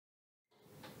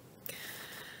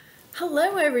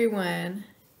Hello everyone,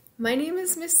 my name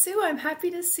is Miss Sue. I'm happy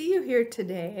to see you here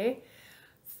today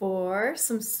for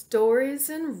some stories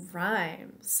and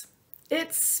rhymes.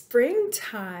 It's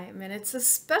springtime and it's a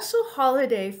special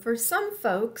holiday for some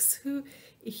folks who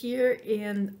here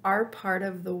in our part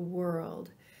of the world.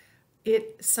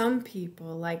 Some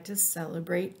people like to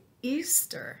celebrate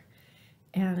Easter,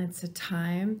 and it's a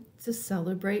time to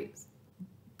celebrate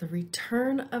the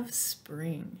return of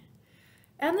spring.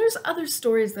 And there's other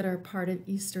stories that are part of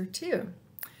Easter too.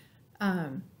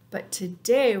 But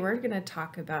today we're going to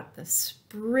talk about the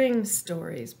spring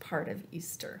stories part of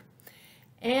Easter.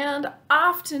 And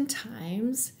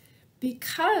oftentimes,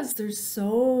 because there's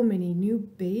so many new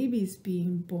babies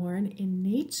being born in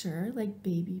nature, like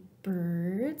baby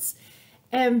birds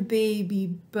and baby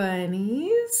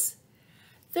bunnies,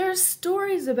 there's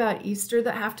stories about Easter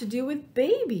that have to do with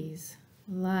babies,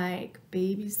 like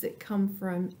babies that come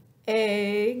from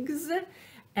eggs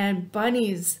and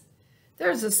bunnies.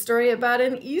 There's a story about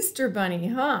an Easter bunny,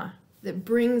 that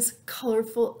brings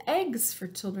colorful eggs for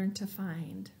children to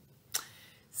find.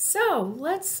 So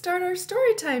let's start our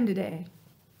story time today.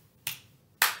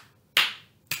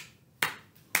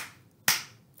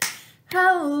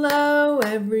 Hello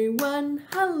everyone,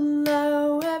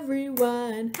 hello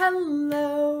everyone,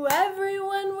 hello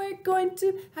everyone, we're going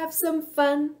to have some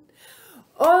fun.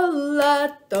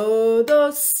 Hola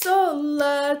todos,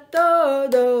 hola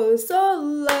todos,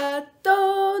 hola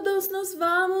todos, nos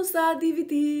vamos a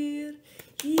divertir.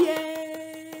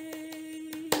 Yay!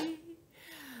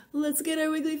 Let's get our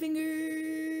wiggly fingers.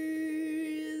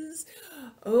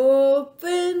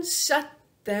 Open, shut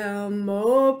them,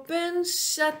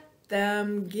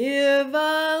 give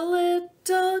a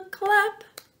little clap.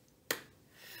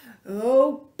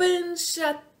 Open,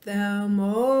 shut them,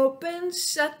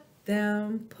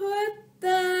 put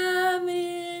them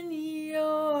in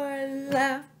your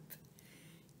lap.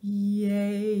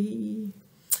 Yay.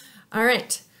 All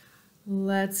right,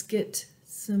 let's get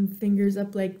some fingers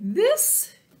up like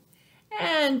this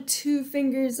and 2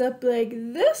 fingers up like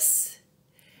this.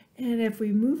 And if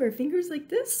we move our fingers like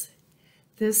this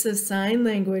is sign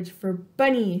language for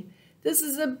bunny. This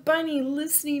is a bunny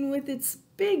listening with its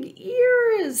big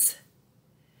ears.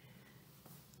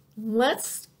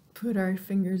 Let's put our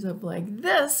fingers up like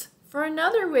this for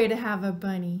another way to have a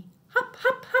bunny. Hop,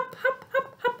 hop, hop, hop,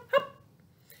 hop, hop, hop.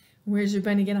 Where's your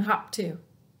bunny gonna hop to?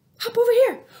 Hop over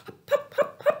here. Hop, hop,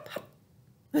 hop, hop, hop.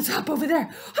 Let's hop over there.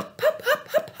 Hop, hop, hop,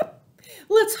 hop, hop.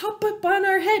 Let's hop up on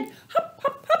our head. Hop,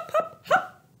 hop, hop, hop,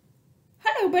 hop.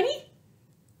 Hello, bunny.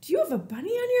 Do you have a bunny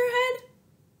on your head?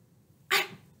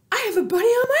 I have a bunny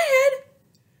on my head.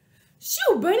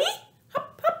 Shoo, bunny.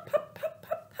 Hop, hop, hop, hop,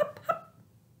 hop, hop, hop.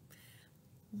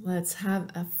 Let's have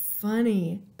a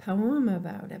funny poem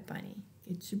about a bunny.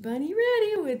 Get your bunny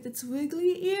ready with its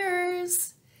wiggly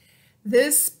ears.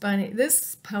 This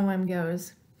poem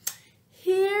goes,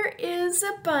 here is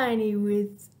a bunny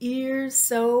with ears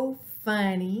so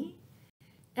funny,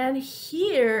 and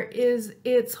here is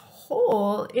its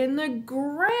hole in the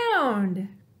ground.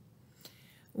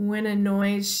 When a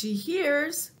noise she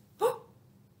hears,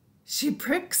 she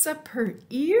pricks up her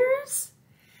ears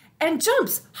and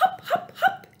jumps, hop, hop,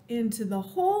 hop, into the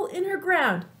hole in her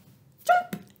ground.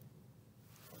 Jump!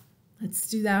 Let's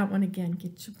do that one again.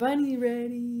 Get your bunny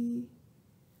ready.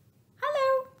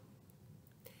 Hello.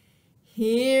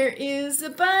 Here is a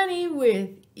bunny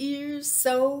with ears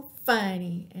so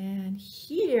funny, and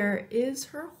here is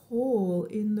her hole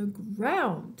in the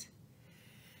ground.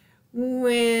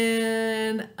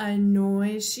 When a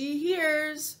noise she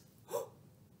hears,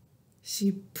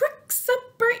 she pricks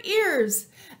up her ears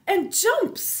and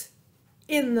jumps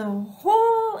in the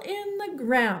hole in the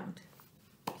ground.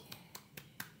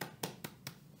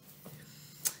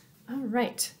 All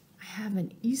right, I have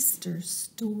an Easter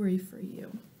story for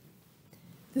you.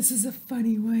 This is a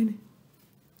funny one.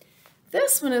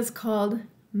 This one is called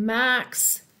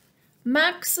Max's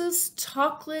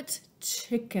Chocolate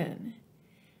Chicken,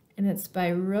 and it's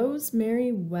by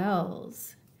Rosemary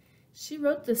Wells. She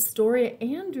wrote the story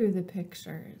and drew the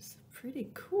pictures. Pretty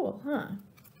cool, huh?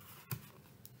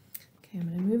 Okay, I'm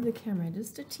going to move the camera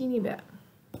just a teeny bit.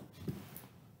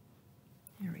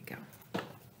 There we go.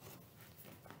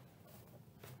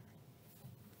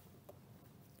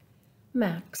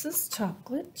 Max's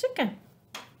Chocolate Chicken.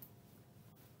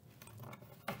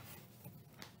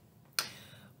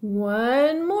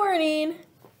 One morning,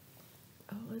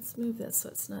 let's move this so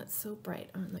it's not so bright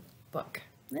on the book.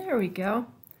 There we go.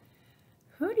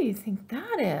 Who do you think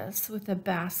that is with a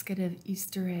basket of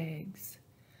Easter eggs?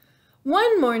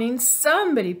 One morning,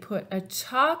 somebody put a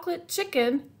chocolate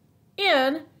chicken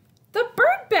in the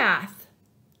bird bath.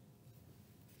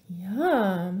 Yum.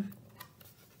 Yum.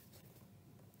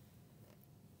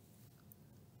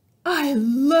 I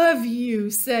love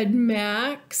you, said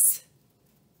Max.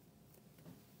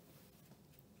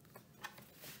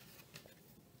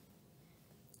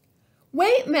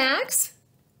 Wait, Max,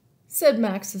 said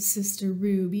Max's sister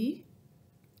Ruby.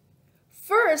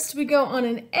 First, we go on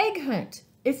an egg hunt.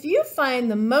 If you find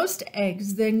the most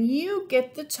eggs, then you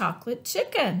get the chocolate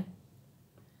chicken.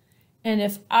 And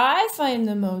if I find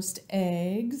the most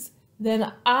eggs,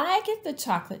 then I get the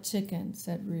chocolate chicken,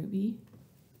 said Ruby.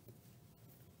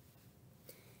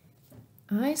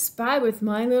 I spy with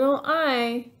my little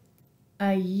eye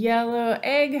a yellow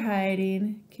egg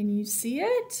hiding. Can you see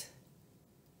it?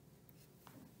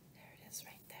 There it is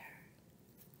right there.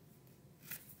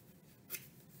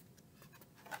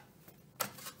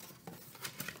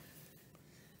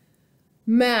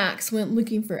 Max went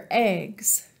looking for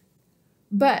eggs,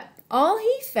 but all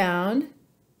he found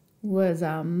was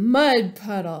a mud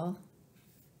puddle.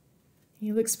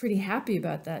 He looks pretty happy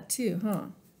about that too, huh?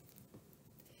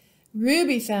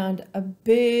 Ruby found a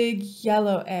big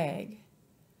yellow egg.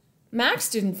 Max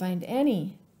didn't find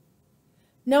any.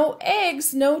 No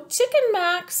eggs, no chicken,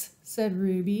 Max, said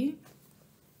Ruby.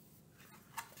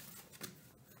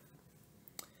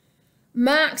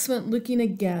 Max went looking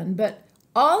again, but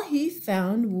all he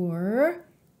found were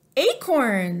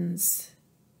acorns.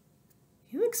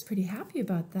 He looks pretty happy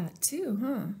about that too,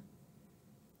 huh?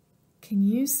 Can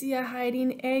you see a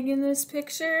hiding egg in this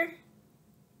picture?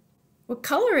 What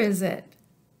color is it?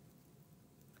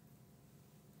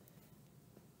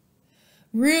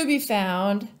 Ruby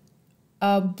found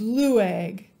a blue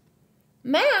egg.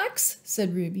 Max,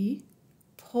 said Ruby,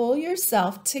 pull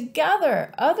yourself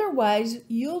together. Otherwise,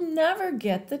 you'll never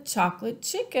get the chocolate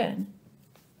chicken.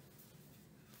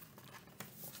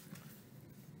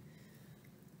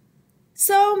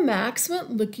 So Max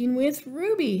went looking with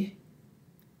Ruby.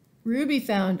 Ruby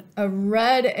found a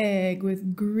red egg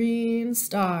with green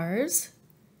stars.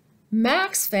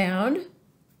 Max found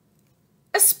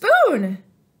a spoon.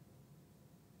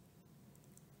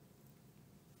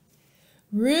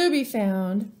 Ruby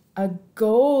found a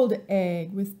gold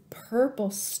egg with purple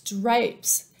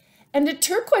stripes and a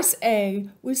turquoise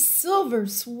egg with silver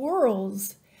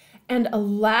swirls and a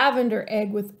lavender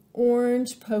egg with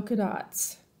orange polka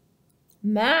dots.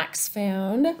 Max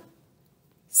found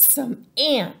some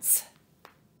ants.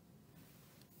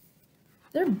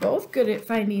 They're both good at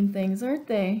finding things, aren't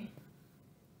they?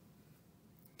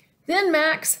 Then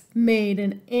Max made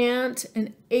an ant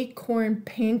and acorn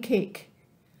pancake.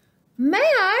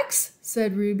 Max,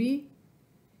 said Ruby,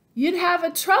 you'd have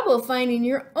a trouble finding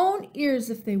your own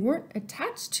ears if they weren't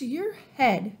attached to your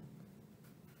head.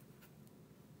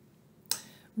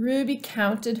 Ruby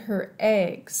counted her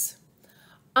eggs.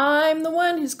 I'm the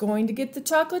one who's going to get the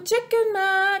chocolate chicken,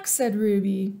 Max, said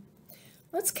Ruby.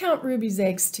 Let's count Ruby's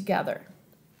eggs together.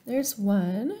 There's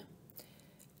 1,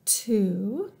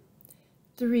 2,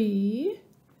 3,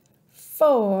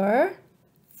 4,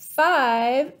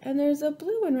 5, and there's a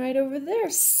blue one right over there.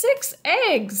 6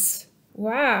 eggs.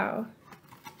 Wow.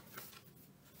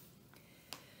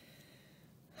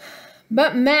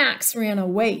 But Max ran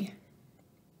away.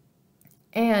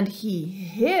 And he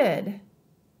hid.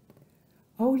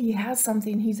 Oh, he has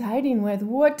something he's hiding with.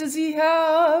 What does he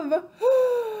have?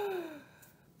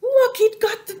 Look, he'd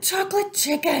got the chocolate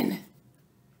chicken.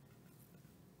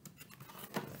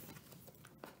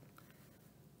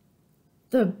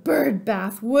 The bird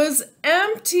bath was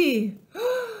empty.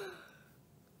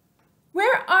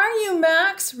 Where are you,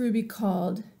 Max? Ruby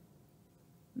called.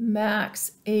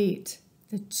 Max ate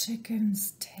the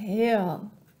chicken's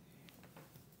tail.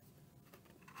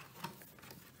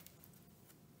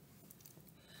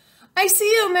 I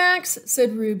see you, Max,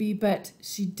 said Ruby, but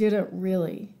she didn't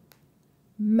really.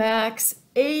 Max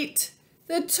ate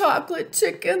the chocolate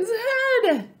chicken's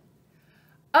head.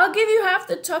 I'll give you half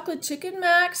the chocolate chicken,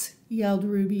 Max, yelled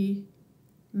Ruby.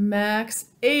 Max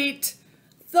ate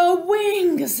the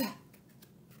wings.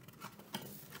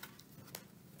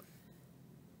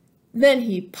 Then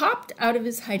he popped out of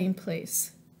his hiding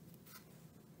place.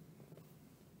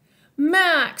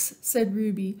 Max, said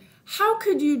Ruby, how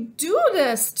could you do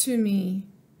this to me?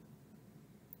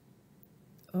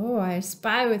 Oh, I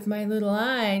spy with my little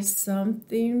eyes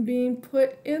something being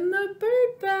put in the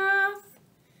bird bath.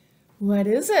 What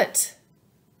is it?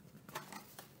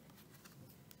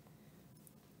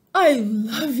 I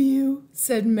love you,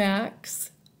 said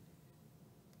Max.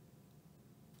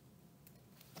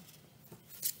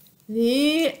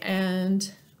 The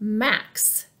end.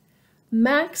 Max.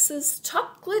 Max's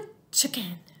chocolate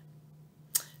chicken.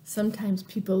 Sometimes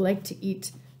people like to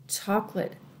eat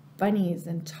chocolate bunnies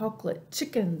and chocolate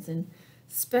chickens and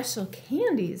special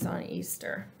candies on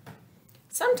Easter.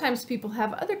 Sometimes people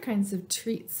have other kinds of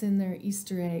treats in their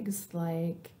Easter eggs,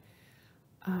 like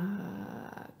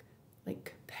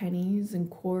pennies and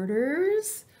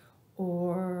quarters,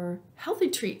 or healthy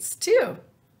treats too.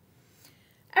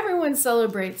 Everyone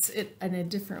celebrates it in a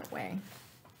different way.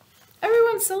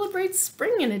 Everyone celebrates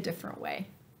spring in a different way.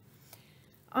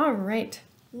 All right,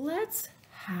 let's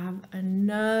have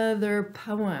another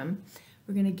poem.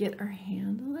 We're gonna get our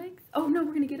hand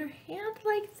we're gonna get our hand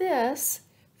like this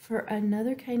for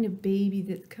another kind of baby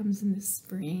that comes in the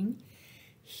spring.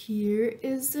 Here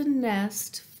is the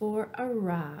nest for a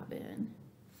robin.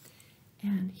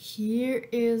 And here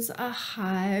is a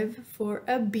hive for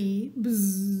a bee. Bzzz.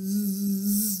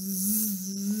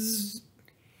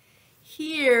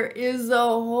 Here is a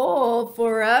hole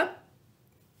for a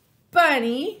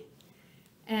bunny.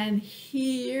 And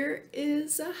here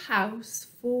is a house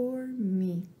for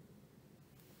me.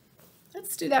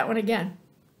 Let's do that one again.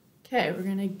 Okay, we're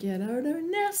gonna get out our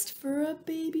nest for a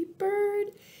baby bird.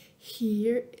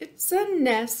 Here it's a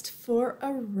nest for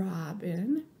a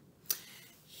robin.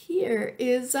 Here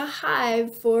is a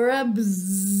hive for a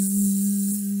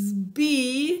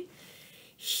bee.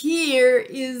 Here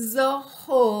is a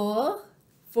hole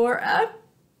for a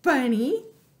bunny.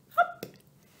 Hop.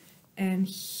 And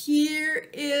here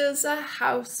is a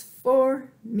house for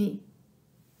me.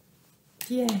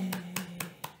 Yay.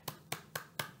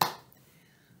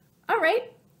 All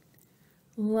right.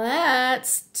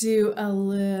 Let's do a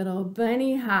little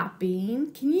bunny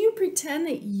hopping. Can you pretend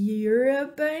that you're a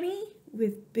bunny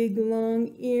with big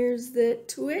long ears that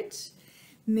twitch?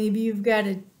 Maybe you've got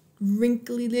a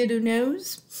wrinkly little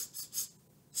nose.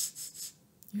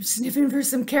 You're sniffing for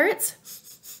some carrots.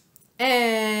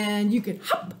 And you can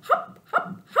hop, hop,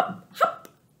 hop, hop, hop.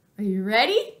 Are you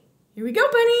ready? Here we go,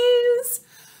 bunnies.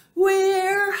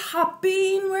 We're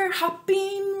hopping, we're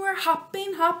hopping, we're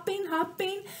hopping, hopping,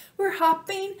 hopping. We're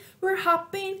hopping, we're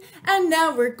hopping, and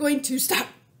now we're going to stop.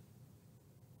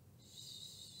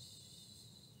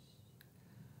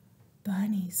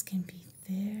 Bunnies can be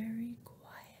very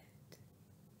quiet.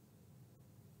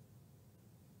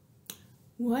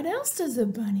 What else does a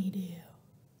bunny do?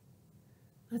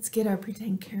 Let's get our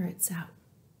pretend carrots out.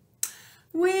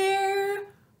 We're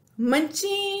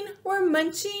munching, we're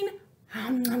munching.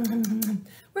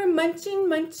 We're munching,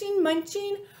 munching,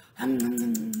 munching.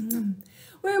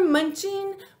 We're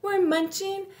munching,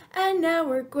 and now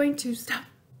we're going to stop.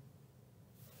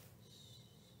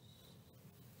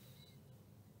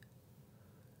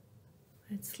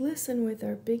 Let's listen with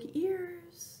our big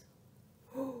ears.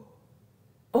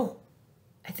 Oh,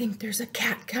 I think there's a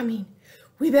cat coming.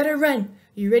 We better run.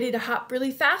 Are you ready to hop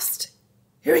really fast?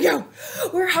 Here we go.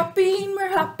 We're hopping,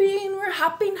 we're hopping, we're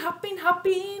hopping, hopping,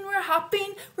 hopping,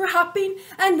 we're hopping,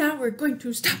 and now we're going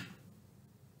to stop.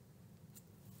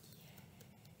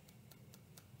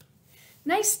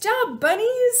 Nice job,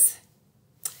 bunnies.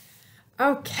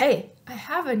 Okay, I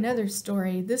have another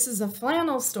story. This is a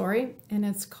flannel story, and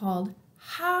it's called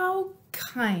How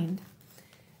Kind.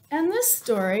 And this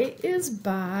story is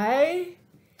by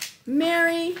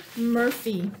Mary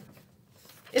Murphy.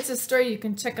 It's a story you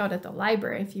can check out at the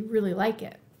library if you really like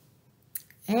it.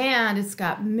 And it's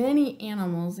got many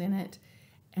animals in it.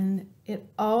 And it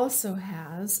also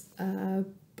has a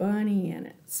bunny in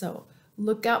it. So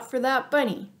look out for that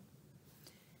bunny.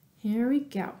 Here we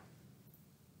go.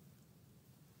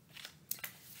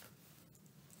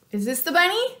 Is this the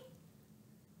bunny?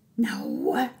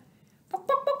 No.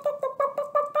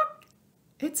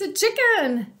 It's a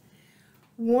chicken.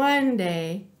 One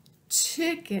day,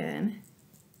 chicken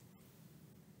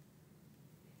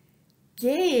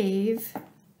gave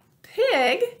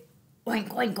pig, oink,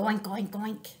 oink, oink, oink,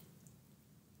 oink,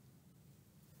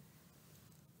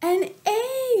 an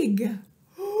egg.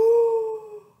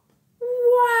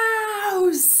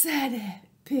 Wow, said it,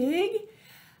 pig.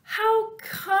 How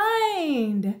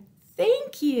kind.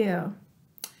 Thank you.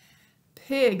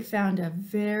 Pig found a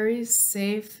very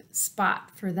safe spot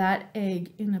for that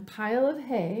egg in a pile of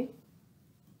hay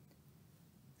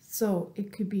so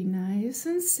it could be nice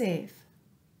and safe.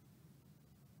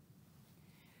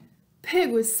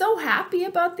 Pig was so happy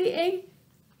about the egg,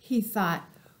 he thought,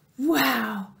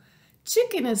 wow,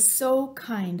 chicken is so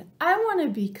kind. I want to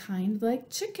be kind like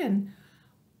chicken.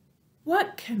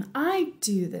 What can I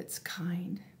do that's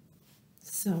kind?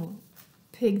 So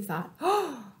Pig thought,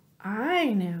 oh, I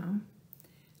know.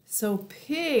 So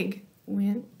Pig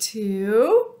went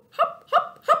to, hop,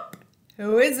 hop, hop.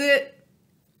 Who is it?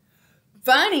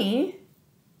 Bunny.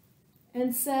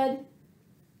 And said,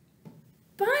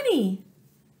 Bunny,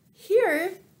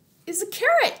 here is a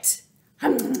carrot.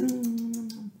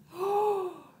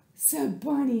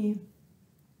 Bunny.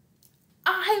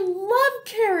 I love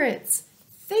carrots.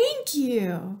 Thank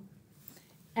you.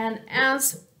 And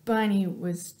as Bunny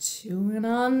was chewing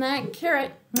on that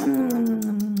carrot,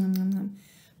 Bunny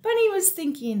was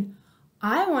thinking,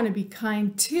 I want to be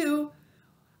kind too.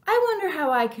 I wonder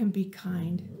how I can be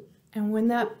kind. And when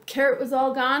that carrot was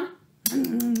all gone,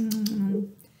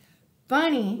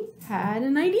 Bunny had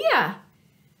an idea.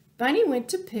 Bunny went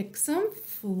to pick some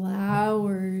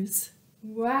flowers.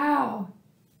 Wow.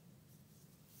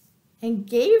 And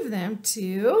gave them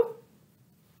to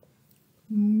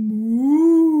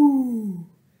Moo.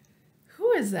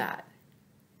 Who is that?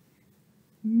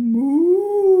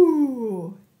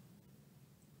 Moo.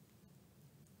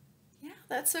 Yeah,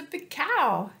 that's a big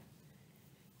cow.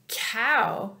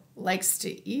 Cow likes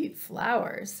to eat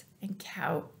flowers, and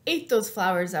cow ate those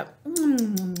flowers up.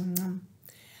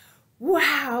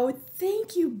 Wow,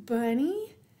 thank you,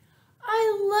 Bunny.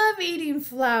 I love eating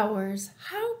flowers.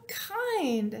 How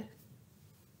kind.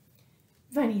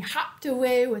 Bunny hopped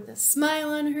away with a smile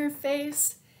on her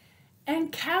face,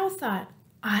 and Cow thought,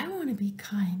 I want to be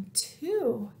kind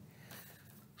too.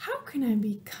 How can I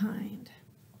be kind?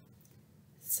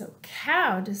 So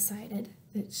Cow decided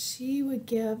that she would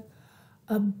give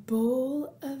a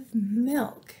bowl of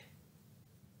milk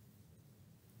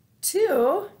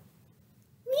to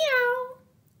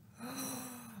Meow.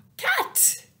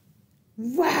 Cat!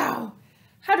 Wow!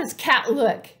 How does Cat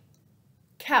look?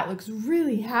 Cat looks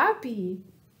really happy.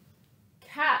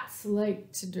 Cats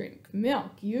like to drink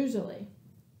milk, usually.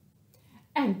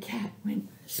 And Cat went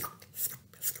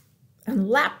and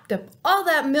lapped up all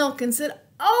that milk and said,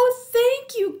 oh,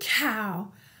 thank you,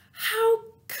 Cow. How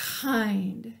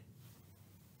kind.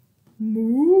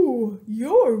 Moo,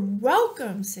 you're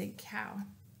welcome, said Cow.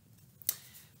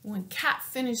 When Cat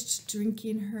finished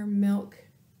drinking her milk,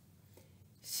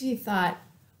 she thought,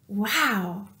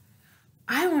 wow,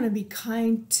 I want to be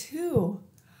kind too.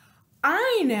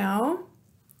 I know.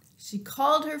 She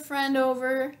called her friend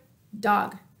over,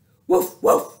 Dog. Woof,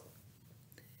 woof,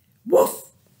 woof,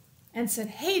 and said,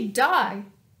 hey, Dog,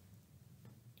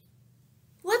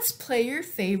 let's play your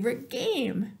favorite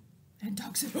game. And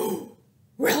Dog said, oh,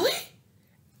 really?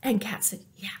 And Cat said,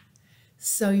 yeah.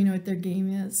 So you know what their game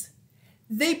is?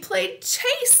 They played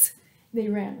chase. They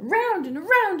ran around and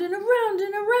around and around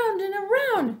and around and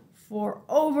around for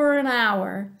over an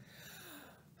hour.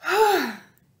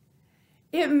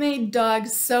 It made Dog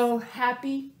so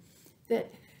happy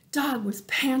that Dog was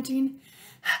panting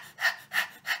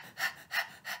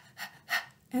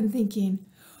and thinking,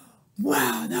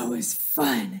 wow, that was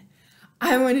fun.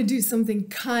 I want to do something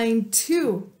kind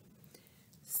too.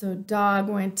 So Dog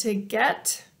went to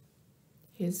get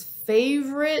his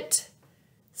favorite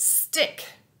stick.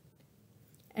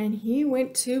 And he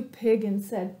went to Pig and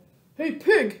said, hey,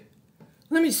 Pig,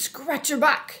 let me scratch your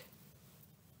back.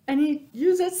 And he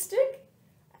used that stick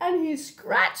and he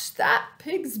scratched that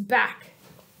pig's back.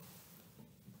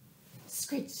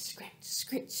 Scratch, scratch,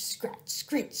 scratch, scratch,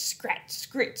 scratch, scratch,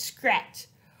 scratch, scratch.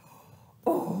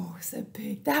 Oh, said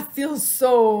Pig, that feels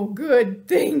so good.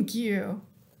 Thank you.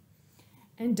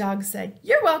 And Dog said,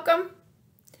 you're welcome.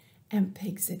 And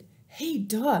Pig said, hey,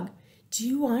 Dog, do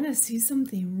you want to see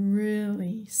something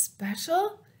really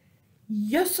special?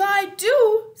 Yes, I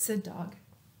do, said Dog.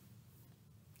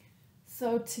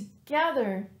 So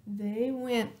together they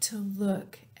went to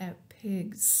look at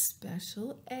Pig's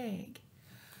special egg.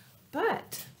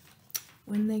 But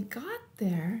when they got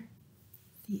there,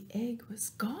 the egg was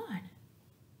gone.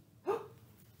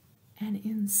 And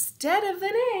instead of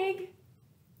an egg,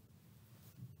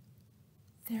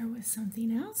 there was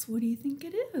something else. What do you think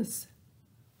it is?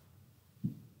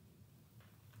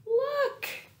 Look,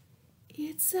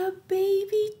 it's a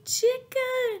baby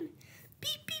chicken.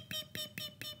 Beep, beep, beep, beep,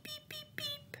 beep, beep, beep, beep,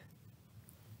 beep.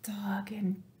 Dog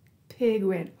and Pig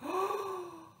went,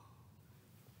 oh,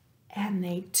 and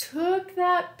they took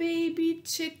that baby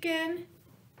chicken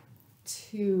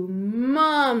to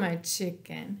Mama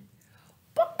Chicken.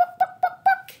 Buck, buck, buck, buck,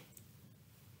 buck.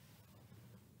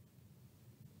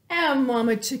 And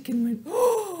Mama Chicken went,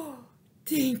 oh,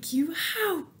 thank you,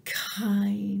 how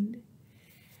kind.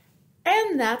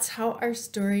 And that's how our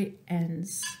story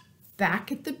ends.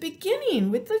 Back at the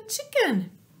beginning with the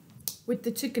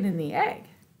chicken and the egg.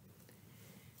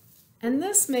 And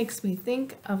this makes me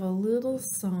think of a little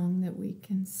song that we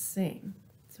can sing.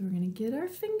 So we're going to get our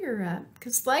finger up,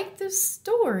 because like this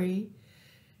story,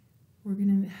 we're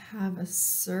going to have a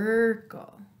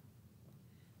circle.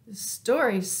 The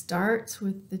story starts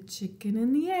with the chicken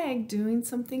and the egg doing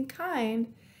something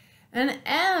kind and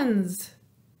ends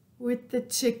with the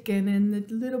chicken and the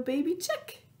little baby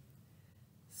chick.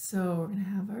 So we're going to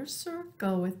have our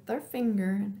circle with our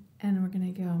finger, and we're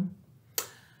going to go,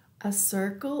 a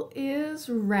circle is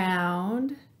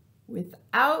round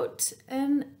without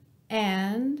an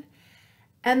end,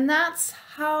 and that's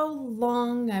how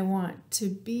long I want to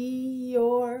be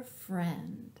your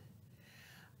friend.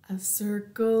 A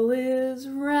circle is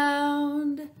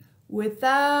round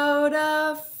without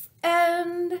a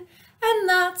end, and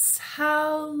that's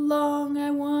how long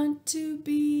I want to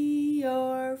be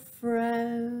your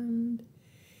friend.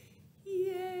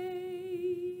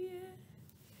 Yay!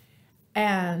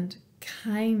 And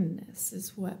kindness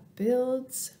is what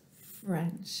builds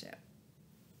friendship.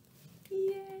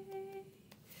 Yay!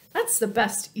 That's the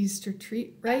best Easter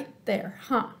treat right there,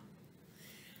 huh?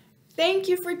 Thank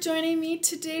you for joining me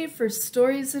today for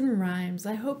Stories and Rhymes.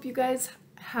 I hope you guys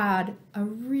had a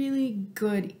really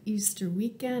good Easter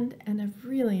weekend and a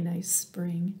really nice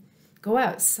spring. Go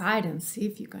outside and see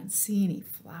if you can see any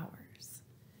flowers.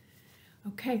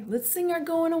 Okay, let's sing our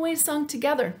going away song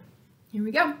together. Here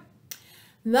we go.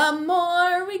 The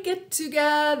more we get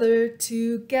together,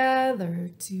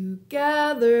 together,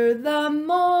 together, the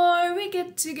more we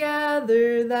get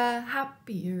together, the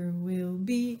happier we'll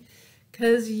be.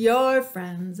 'Cause your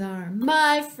friends are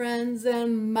my friends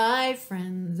and my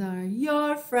friends are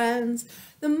your friends.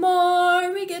 The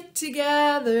more we get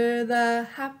together, the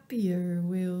happier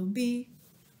we'll be.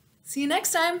 See you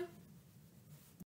next time.